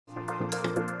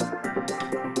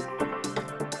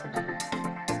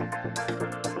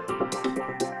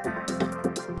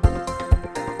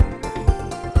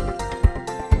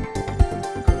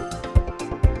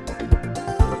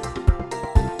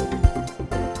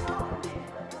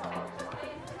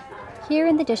Here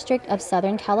in the District of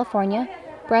Southern California,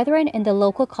 brethren in the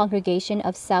local congregation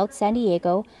of South San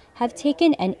Diego have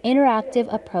taken an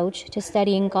interactive approach to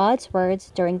studying God's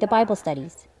words during the Bible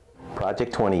studies.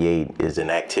 Project 28 is an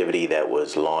activity that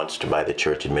was launched by the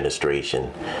church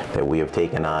administration that we have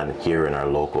taken on here in our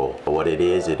local. What it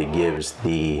is, it gives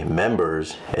the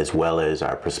members as well as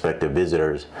our prospective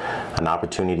visitors an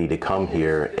opportunity to come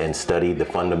here and study the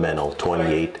fundamental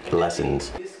 28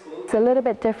 lessons. It's a little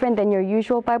bit different than your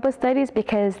usual Bible studies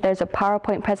because there's a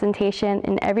PowerPoint presentation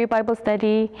in every Bible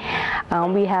study.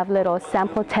 We have little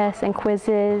sample tests and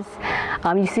quizzes.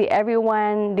 You see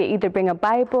everyone, they either bring a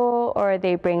Bible or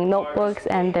they bring notebooks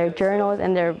and their journals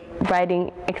and they're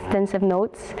writing extensive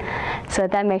notes. So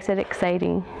that makes it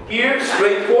exciting. Here,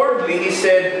 straightforwardly, he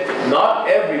said, "Not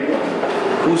everyone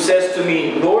who says to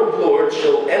me, 'Lord, Lord,'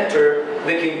 shall enter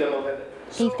the kingdom of heaven."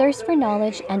 A thirst for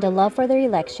knowledge and a love for their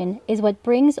election is what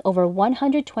brings over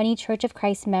 120 Church of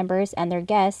Christ members and their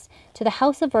guests to the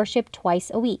house of worship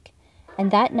twice a week, and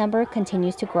that number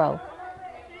continues to grow.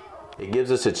 It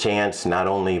gives us a chance not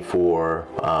only for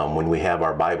when we have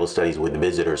our Bible studies with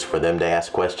visitors for them to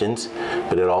ask questions,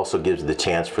 but it also gives the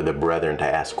chance for the brethren to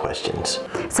ask questions.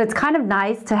 So it's kind of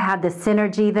nice to have the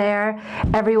synergy there.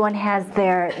 Everyone has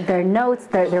their notes,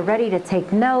 they're ready to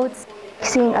take notes.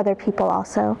 Seeing other people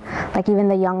also, like even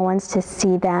the young ones, to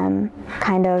see them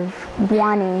kind of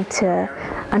wanting to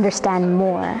understand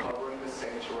more.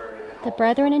 The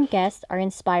brethren and guests are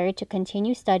inspired to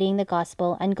continue studying the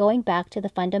gospel and going back to the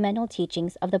fundamental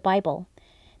teachings of the Bible.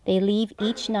 They leave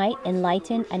each night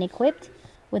enlightened and equipped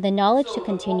with the knowledge to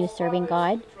continue serving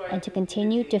God and to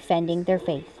continue defending their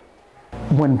faith.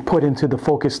 When put into the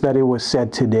focus that it was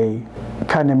said today, it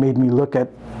kind of made me look at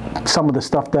some of the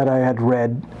stuff that I had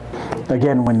read.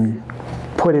 Again,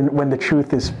 when the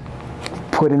truth is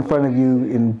put in front of you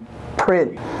in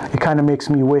print, it kind of makes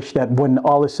me wish that when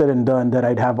all is said and done, that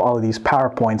I'd have all of these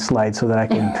PowerPoint slides so that I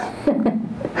can,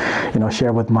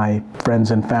 share with my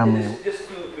friends and family.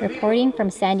 Reporting from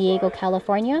San Diego,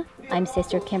 California, I'm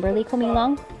Sister Kimberly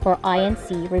Comilong for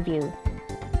INC Review.